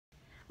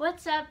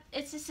What's up?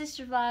 It's the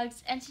Sister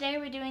Vlogs, and today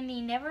we're doing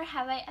the Never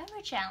Have I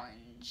Ever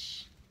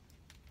challenge.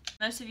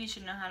 Most of you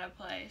should know how to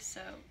play,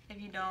 so if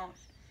you don't,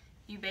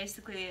 you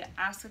basically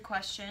ask a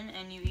question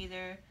and you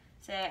either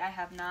say I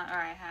have not or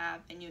I have,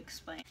 and you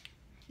explain.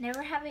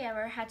 Never have I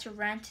ever had to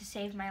run to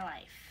save my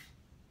life.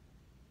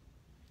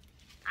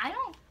 I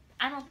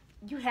don't,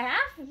 you have?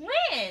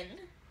 When?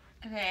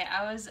 Okay,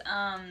 I was,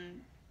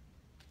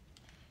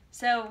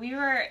 so we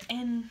were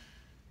in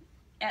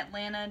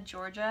Atlanta,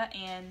 Georgia,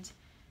 and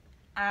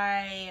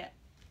I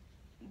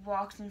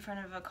walked in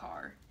front of a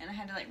car, and I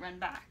had to, run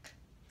back,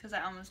 because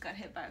I almost got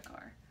hit by a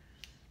car.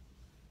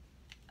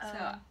 So,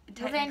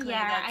 well then,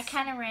 yeah, I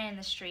kind of ran in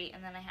the street,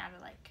 and then I had to,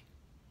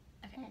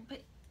 okay. Well,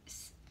 but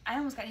I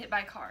almost got hit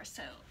by a car,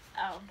 so.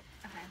 Oh,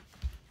 okay.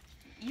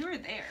 You were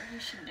there. You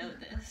should know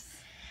this.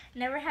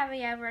 Never have I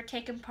ever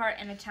taken part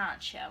in a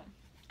talent show.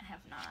 I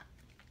have not.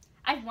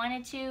 I've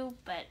wanted to,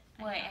 but...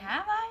 Wait,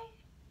 have I?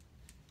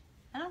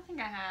 I don't think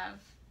I have.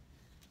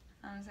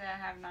 I'm gonna say I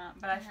have not,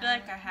 but I feel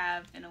like I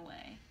have in a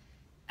way.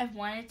 I've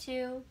wanted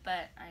to,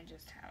 but I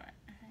just haven't.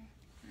 Okay.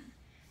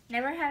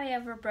 Never have I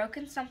ever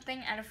broken something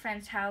at a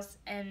friend's house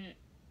and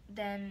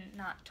then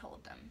not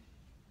told them.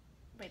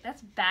 Wait,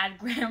 that's bad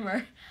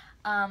grammar.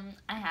 I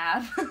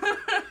have.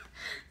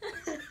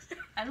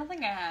 I don't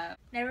think I have.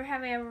 Never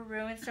have I ever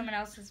ruined someone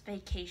else's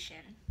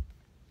vacation.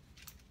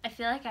 I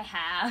feel like I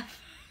have.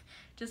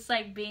 Just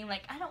being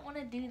I don't want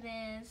to do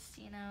this,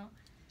 you know.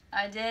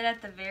 I did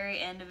at the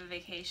very end of a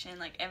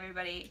vacation.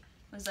 Everybody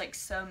was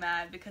so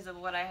mad because of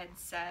what I had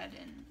said,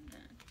 and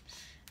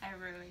I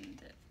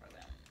ruined it for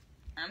them.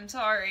 I'm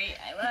sorry.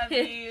 I love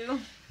you.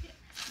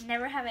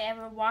 Never have I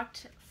ever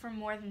walked for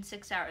more than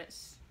 6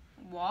 hours.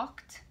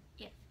 Walked?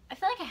 Yeah. I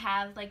feel like I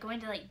have,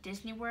 going to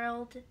Disney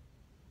World.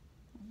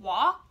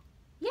 Walk?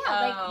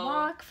 Yeah,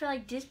 walk for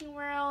Disney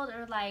World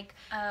or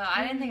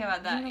I didn't think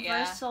about that.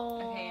 Universal.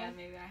 Yeah. Okay, yeah,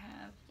 maybe I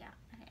have. Yeah.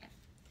 Okay.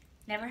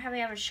 Never have I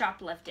ever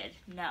shoplifted.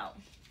 No.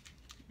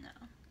 No.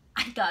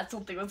 I thought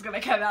something was gonna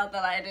come out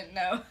that I didn't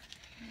know. No,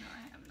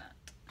 I have not.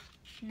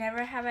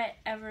 Never have I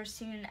ever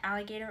seen an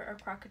alligator or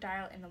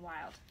crocodile in the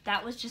wild.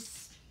 That was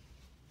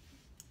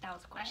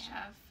a question. I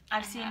have.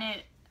 I've seen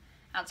it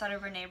outside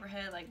of our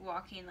neighborhood,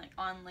 walking,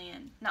 on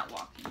land. Not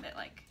walking, but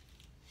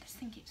this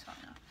thing keeps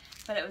falling off.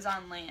 But it was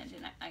on land,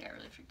 and I got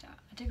really freaked out.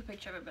 I took a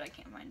picture of it, but I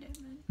can't find it.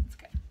 But it's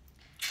good.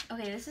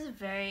 Okay, this is a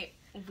very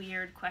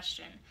weird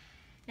question.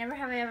 Never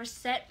have I ever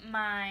set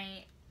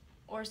my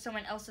or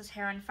someone else's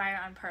hair on fire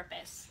on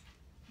purpose.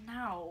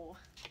 No.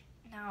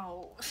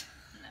 No.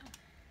 No.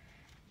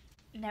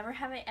 Never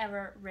have I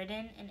ever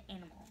ridden an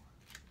animal.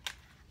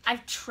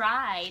 I've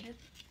tried.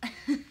 I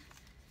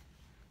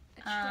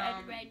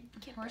tried to ride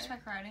Kipper.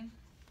 Horseback riding?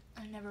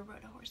 I never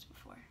rode a horse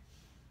before.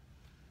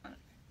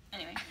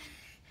 Anyway.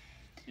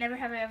 Never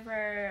have I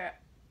ever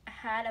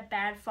had a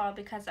bad fall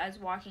because I was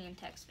walking and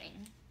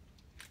texting.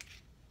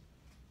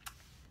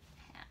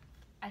 Yeah.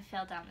 I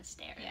fell down the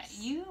stairs. Yeah,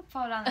 you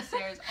fall down the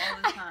stairs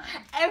all the time.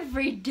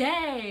 Every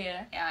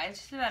day. Yeah, it's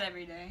just about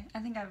every day. I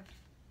think I've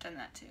done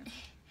that too.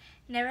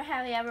 Never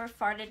have I ever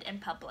farted in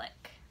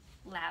public.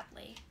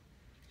 Loudly.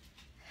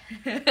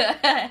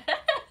 I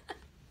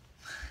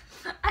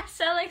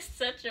sound like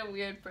such a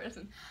weird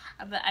person.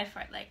 But I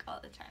fart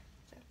all the time.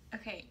 So.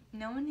 Okay,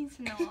 no one needs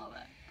to know all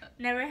that.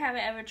 Never have I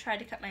ever tried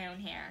to cut my own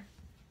hair.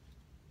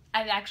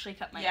 I've actually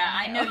cut my own hair.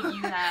 Yeah, I know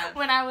you have.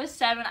 When I was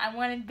 7, I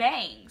wanted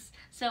bangs.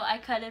 So I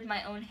cutted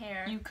my own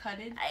hair. You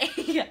cutted?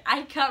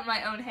 I cut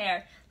my own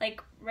hair.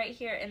 Right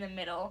here in the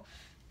middle.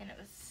 And it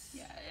was...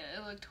 Yeah,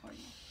 it looked horrible.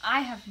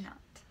 I have not.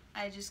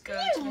 I just go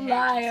to the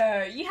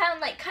liar. You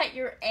haven't, cut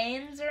your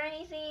ends or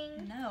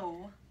anything?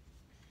 No.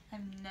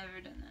 I've never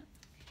done that.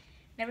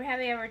 Never have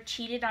I ever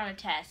cheated on a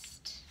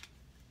test.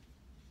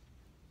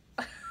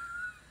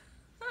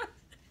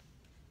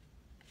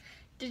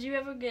 Did you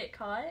ever get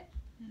caught?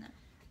 No.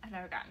 I've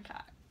never gotten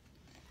caught.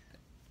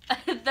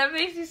 That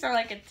makes you sound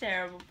like a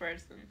terrible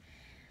person.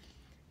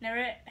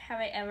 Never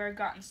have I ever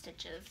gotten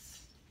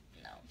stitches.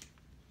 No.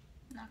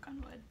 Knock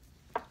on wood.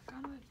 Knock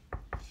on wood.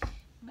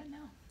 But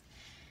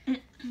no.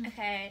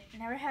 Okay.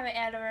 Never have I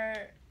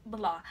ever...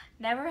 Blah.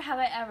 Never have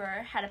I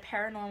ever had a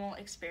paranormal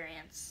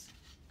experience.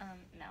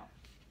 No.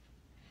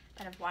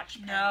 But I've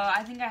watched paranormal. No,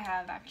 I think I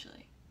have,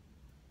 actually.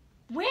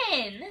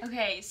 When?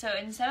 Okay, so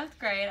in 7th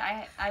grade,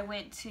 I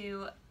went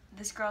to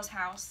this girl's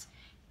house,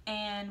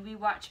 and we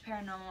watched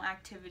Paranormal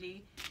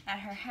Activity at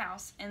her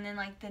house, and then,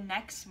 the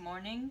next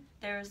morning,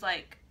 there was,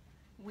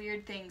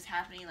 weird things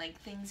happening,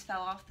 things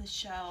fell off the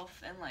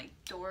shelf, and,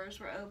 doors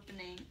were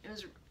opening. It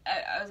was,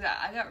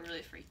 I got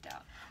really freaked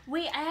out.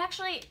 Wait, I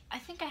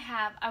think I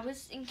have. I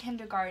was in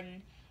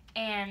kindergarten,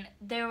 and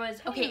there was,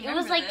 okay,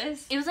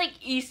 it was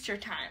Easter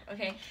time,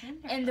 okay,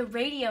 and the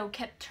radio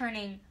kept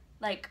turning,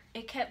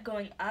 it kept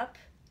going up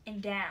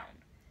and down.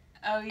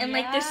 Oh, yeah. And,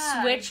 the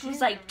switch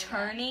was,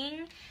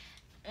 turning.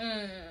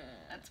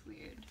 That's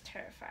weird.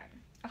 Terrifying.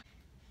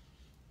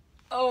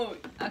 Oh,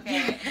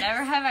 okay.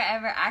 Never have I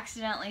ever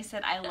accidentally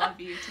said I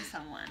love you to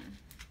someone.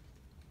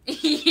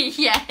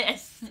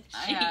 Yes.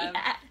 I have.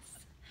 Yes.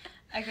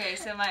 Okay,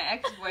 so my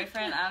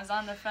ex-boyfriend, I was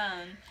on the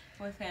phone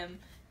with him,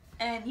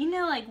 and you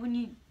know, like, when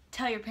you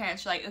tell your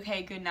parents, you're like,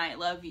 okay, good night,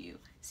 love you,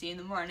 see you in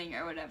the morning,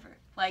 or whatever.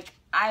 Like,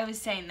 I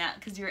was saying that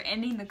because you were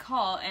ending the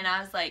call, and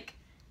I was like,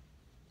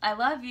 I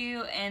love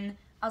you, and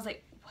I was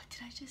like, what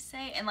did I just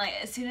say? And, like,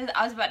 as soon as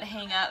I was about to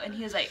hang up, and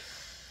he was like,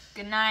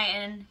 good night,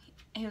 and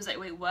he was like,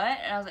 wait, what?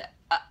 And I was like,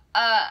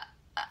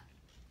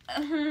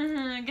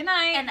 good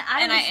night. And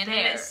I ended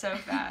there. it so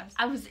fast.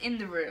 I was in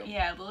the room.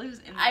 Yeah, Lily was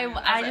in the room.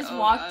 I was just like,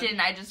 walked in.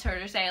 I just heard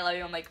her say I love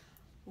you. I'm like,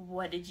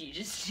 what did you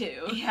just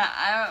do? Yeah,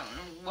 I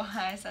don't know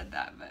why I said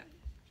that, but.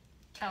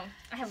 Oh,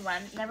 I have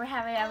one. Never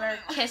have I ever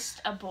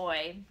kissed a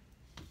boy.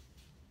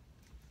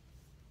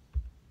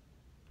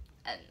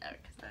 I've never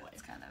kissed a boy.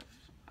 That's kind of.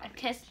 I've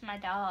kissed my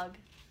dog.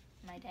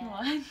 My dad.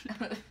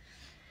 What?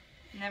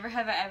 Never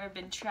have I ever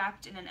been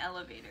trapped in an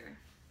elevator.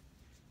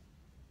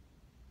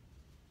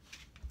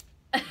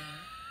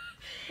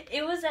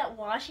 It was at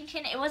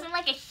Washington. It wasn't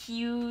like a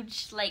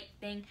huge like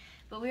thing,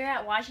 but we were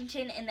at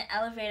Washington in the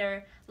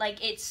elevator.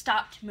 Like it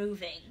stopped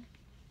moving,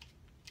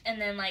 and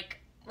then like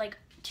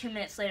 2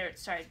 minutes later it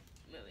started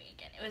moving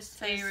again. It was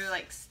So you were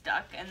like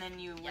stuck, and then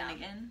you Yeah. went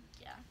again.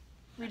 Yeah.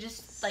 We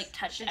just like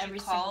touched Did every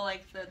you call single.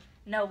 like the?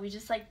 No, we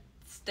just like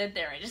stood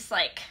there and just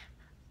like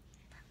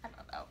I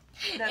don't know.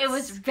 That's It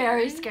was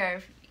very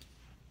scary.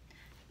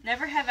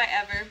 Never have I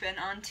ever been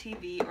on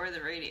TV or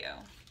the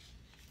radio.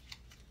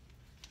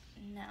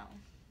 No.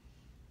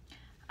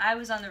 I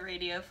was on the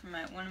radio for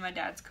one of my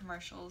dad's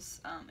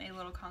commercials, A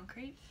Little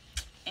Concrete,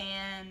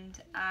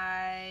 and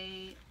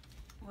I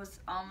was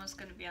almost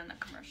going to be on the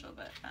commercial,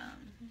 but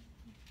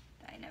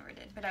I never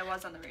did. But I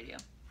was on the radio.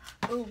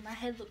 Ooh, my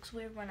head looks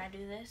weird when I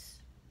do this.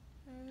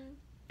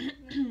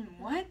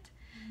 What?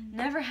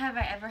 Never have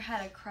I ever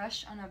had a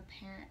crush on a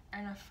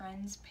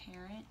friend's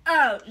parent.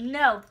 Oh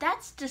no,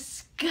 that's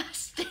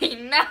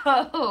disgusting. No.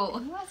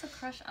 Who has a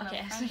crush on Okay,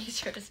 a so friend's? you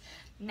sure just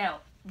no.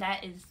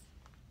 That is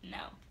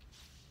no.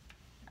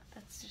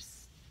 That's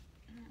just.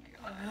 Oh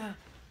my God.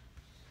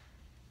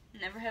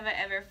 Never have I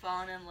ever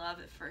fallen in love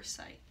at first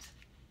sight.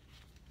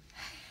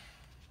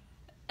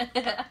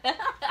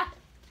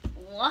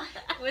 What?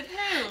 With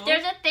who?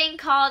 There's a thing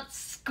called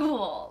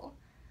school.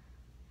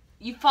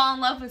 You fall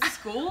in love with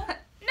school?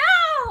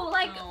 No,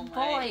 like Oh my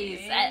boys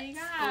at school.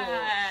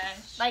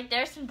 gosh. Like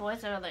there's some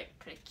boys that are like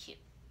pretty cute.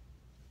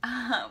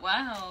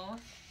 Wow.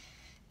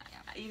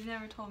 You've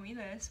never told me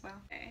this. Wow.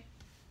 Okay.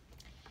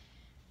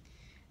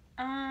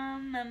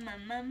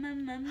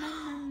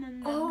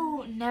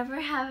 Oh,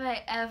 never have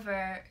I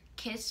ever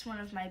kissed one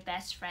of my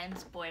best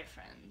friend's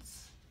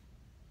boyfriends.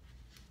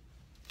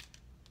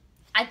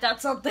 I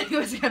thought something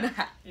was gonna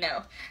happen.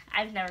 No,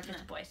 I've never kissed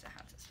a boy, so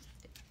how's this supposed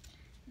to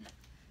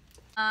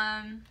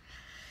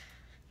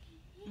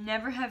do?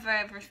 Never have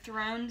I ever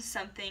thrown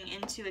something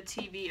into a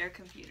TV or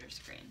computer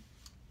screen.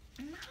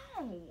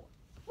 No.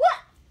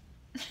 What?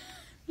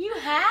 You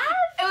have?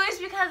 It was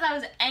because I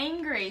was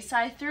angry, so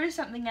I threw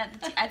something at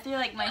the I threw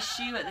like my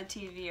shoe at the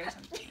TV or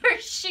something. Your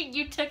shoe.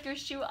 You took your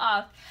shoe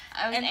off.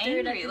 I was And threw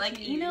it at angry, the like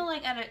TV. you know,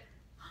 like at a.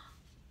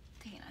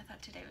 Dang it! I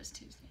thought today was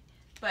Tuesday,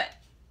 but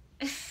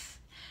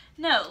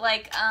no,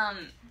 like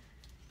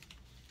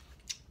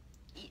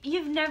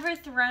you've never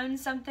thrown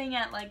something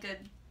at like a.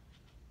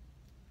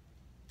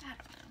 I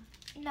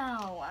don't know.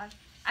 No,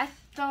 I've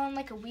thrown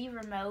like a Wii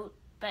remote,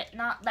 but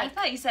not like. I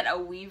thought you said a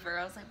weaver.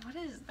 I was like, what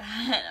is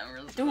that? I'm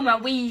really through my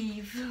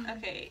weave.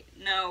 Okay,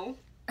 no.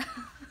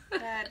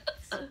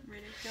 That's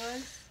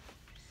ridiculous.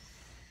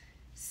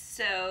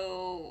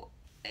 So,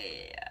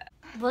 yeah.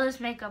 We'll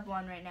just make up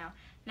one right now.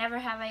 Never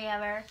have I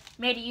ever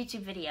made a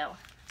YouTube video.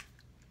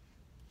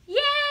 Yeah!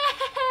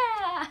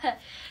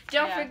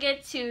 Don't Yeah.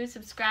 forget to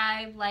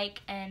subscribe,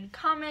 like, and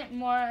comment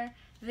more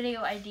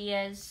video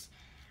ideas.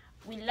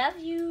 We love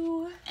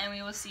you. And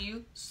we will see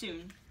you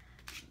soon.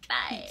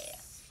 Bye.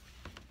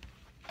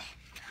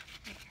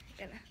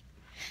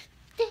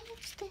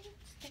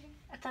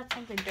 I thought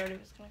something dirty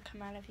was going to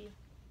come out of you.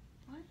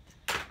 What?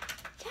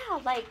 Yeah,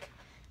 like,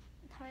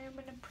 have I ever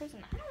been in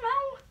prison? I don't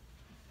know.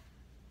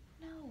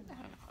 No. I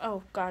don't know.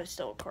 Oh, God, it's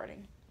still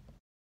recording.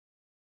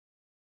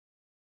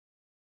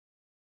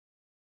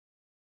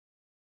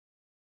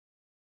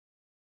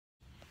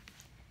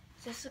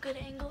 Is this a good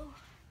angle?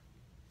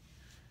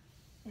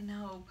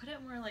 No, put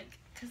it more like,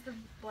 because the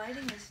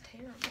lighting is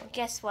terrible.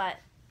 Guess what?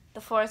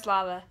 The floor is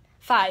lava.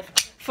 5,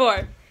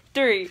 4,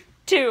 3,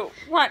 2,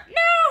 1.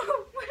 No!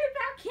 What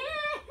about Kim?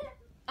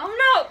 Oh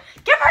no!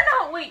 Give her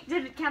no! Wait,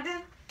 did it count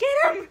down?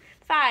 Get him!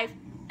 5, 4.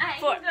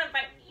 He's gonna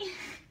bite me.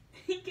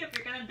 You're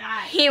gonna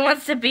die. He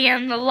wants to be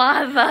in the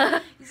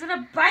lava. He's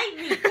gonna bite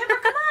me. Kipper,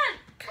 come on!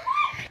 Come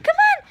on! Come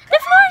on! The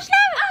floor is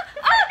lava!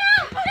 Oh no!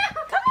 No!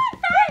 Come on!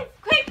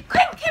 5! Quick!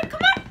 Quick! Kim,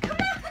 come on! Come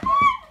on! Come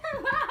on!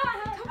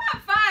 Come on!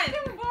 5,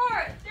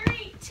 4,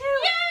 3, 2.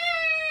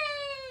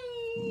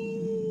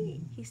 Yay!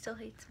 He still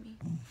hates me.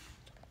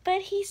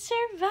 But he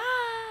survived.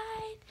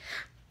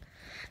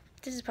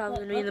 This is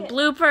probably going to be the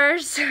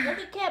bloopers. Look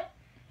at Kip.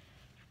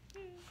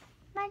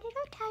 My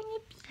little tiny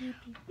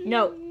baby.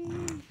 No.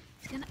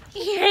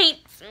 He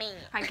hates me.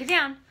 Alright, get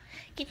down.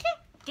 Get down.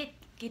 Get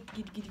Get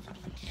it.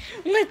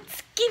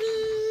 Let's get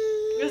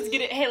it. Let's get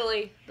it. Hey,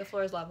 Lily. The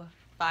floor is lava.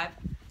 5,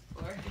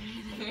 4,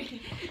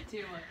 3, 2,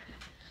 1.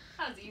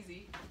 That was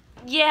easy.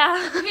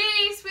 Yeah.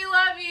 Peace. We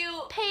love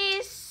you.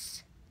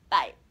 Peace.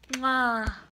 Bye. Mwah.